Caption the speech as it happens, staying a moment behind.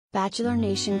Bachelor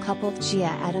Nation couple Tayshia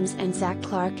Adams and Zach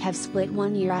Clark have split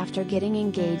 1 year after getting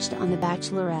engaged on The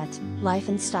Bachelorette, Life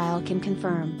and Style can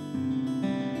confirm.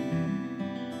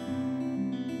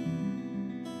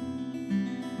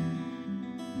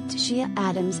 Tayshia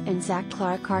Adams and Zach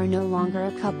Clark are no longer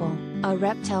a couple, a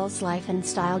rep tells Life and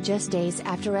Style just days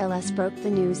after LS broke the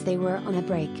news they were on a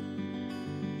break.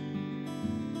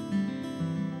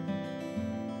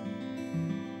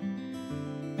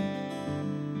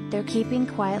 They're keeping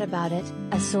quiet about it,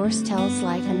 a source tells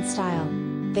Life and Style.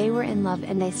 They were in love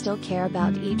and they still care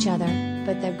about each other,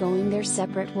 but they're going their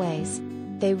separate ways.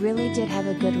 They really did have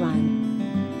a good run.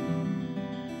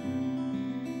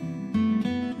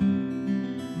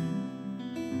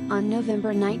 On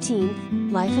November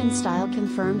 19th, Life and Style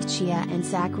confirmed Tayshia and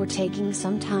Zach were taking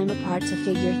some time apart to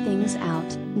figure things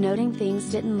out, noting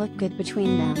things didn't look good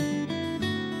between them.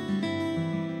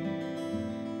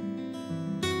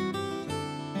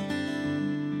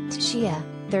 Tayshia,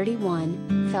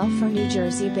 31, fell for New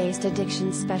Jersey-based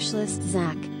addiction specialist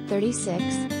Zach,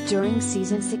 36, during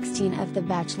season 16 of The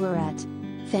Bachelorette.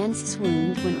 Fans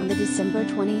swooned when on the December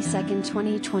 22,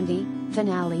 2020,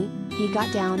 finale, he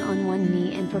got down on one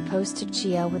knee and proposed to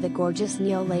Tayshia with a gorgeous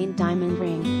neon diamond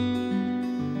ring.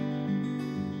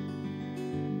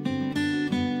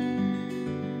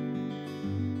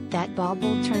 That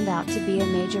bauble turned out to be a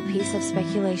major piece of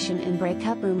speculation and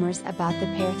breakup rumors about the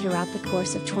pair throughout the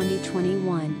course of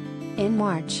 2021. In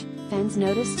March, fans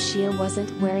noticed Tayshia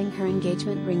wasn't wearing her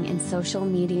engagement ring in social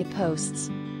media posts.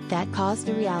 That caused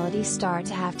the reality star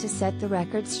to have to set the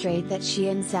record straight that she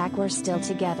and Zach were still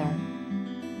together.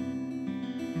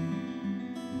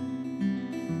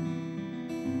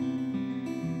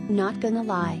 Not gonna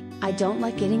lie, I don't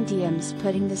like getting DMs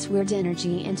putting this weird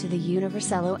energy into the universe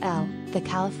lol, the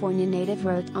California native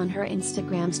wrote on her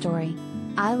Instagram story.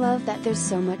 I love that there's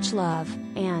so much love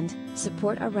and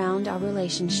support around our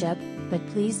relationship, but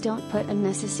please don't put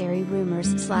unnecessary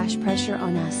rumors/pressure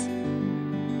on us.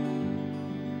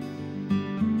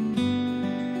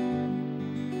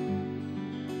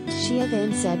 Tayshia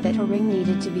then said that her ring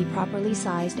needed to be properly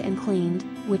sized and cleaned,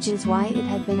 which is why it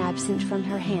had been absent from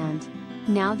her hand.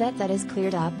 Now that is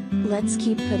cleared up, let's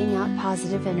keep putting out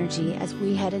positive energy as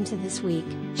we head into this week,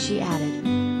 she added.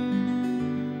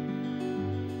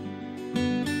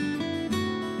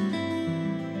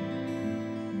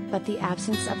 But the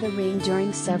absence of the ring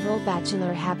during several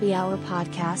Bachelor Happy Hour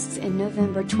podcasts in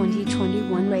November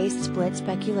 2021 raised split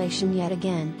speculation yet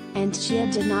again, and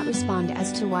Tayshia did not respond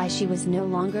as to why she was no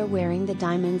longer wearing the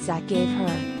diamond Zach gave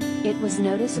her. It was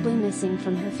noticeably missing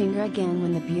from her finger again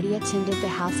when the beauty attended the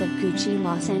House of Gucci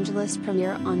Los Angeles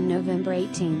premiere on November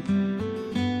 18th.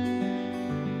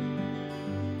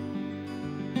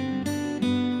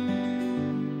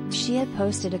 Tayshia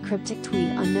posted a cryptic tweet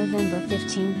on November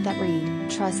 15th that read,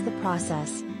 "Trust the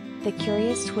process." The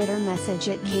curious Twitter message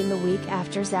it came a week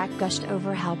after Zach gushed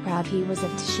over how proud he was of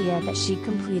Tayshia that she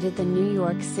completed the New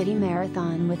York City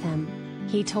Marathon with him.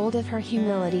 He told of her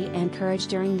humility and courage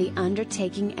during the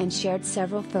undertaking and shared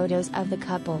several photos of the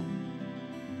couple.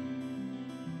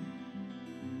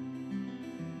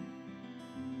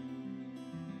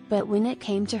 But when it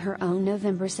came to her own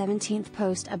November 17th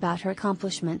post about her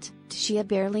accomplishment, Tayshia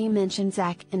barely mentioned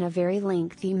Zach in a very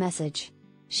lengthy message.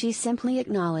 She simply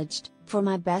acknowledged, "For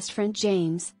my best friend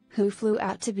James, who flew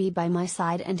out to be by my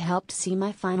side and helped see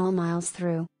my final miles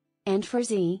through. And for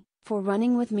Z, for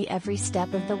running with me every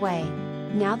step of the way."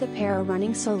 Now the pair are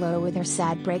running solo with their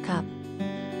sad breakup.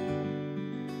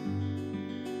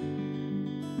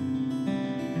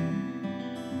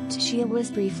 Tayshia was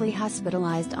briefly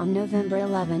hospitalized on November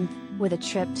 11th, with a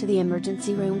trip to the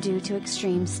emergency room due to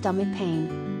extreme stomach pain.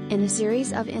 In a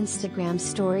series of Instagram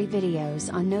story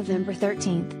videos on November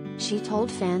 13th, she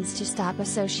told fans to stop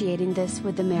associating this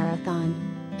with the marathon.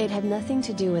 It had nothing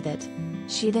to do with it.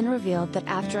 She then revealed that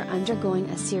after undergoing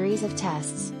a series of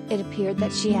tests, it appeared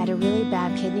that she had a really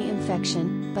bad kidney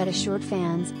infection, but assured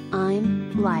fans,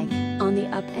 "I'm, like, on the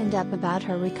up and up about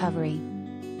her recovery."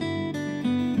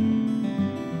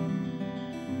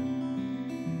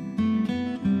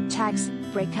 Tags,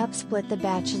 breakup split The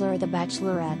Bachelor or The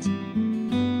Bachelorette.